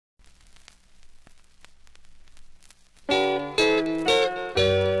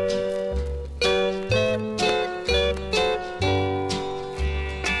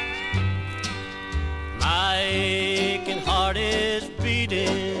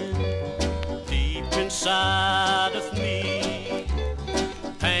inside of me.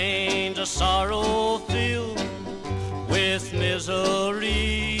 Pains of sorrow filled with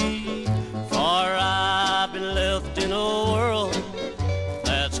misery, for I've been left in a world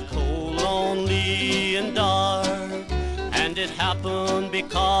that's cold, lonely, and dark. And it happened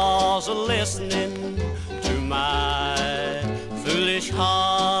because of listening to my foolish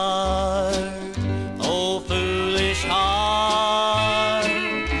heart. Oh, foolish heart,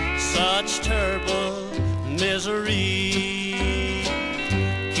 such terrible misery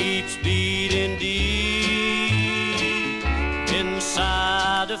keeps beating deep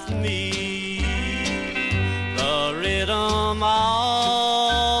inside of me. The rhythm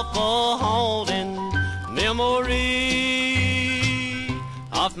of a haunting memory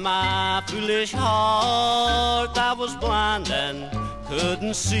of my foolish heart that was blind and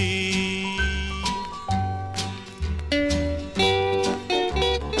couldn't see.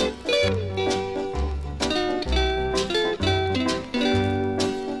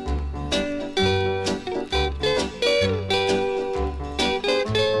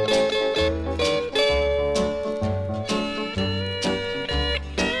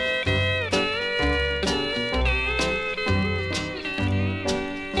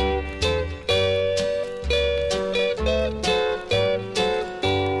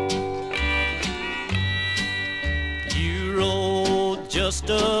 Just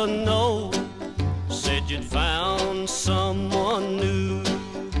a note, said you'd found someone new.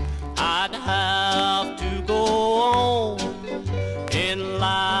 I'd have to go on in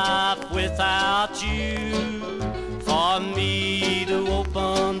life without you, for me to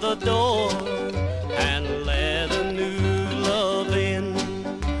open the door and let a new love in.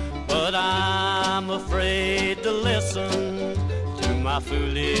 But I'm afraid to listen to my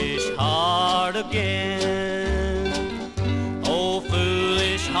foolish heart again. Oh,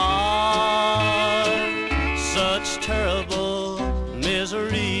 foolish heart, such terrible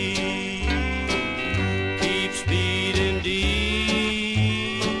misery keeps beating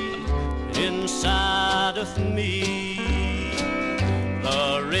deep inside of me.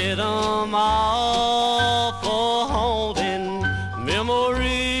 The rhythm of a haunting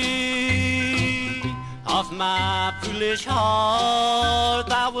memory of my foolish heart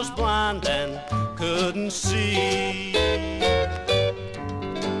that was blind and couldn't see.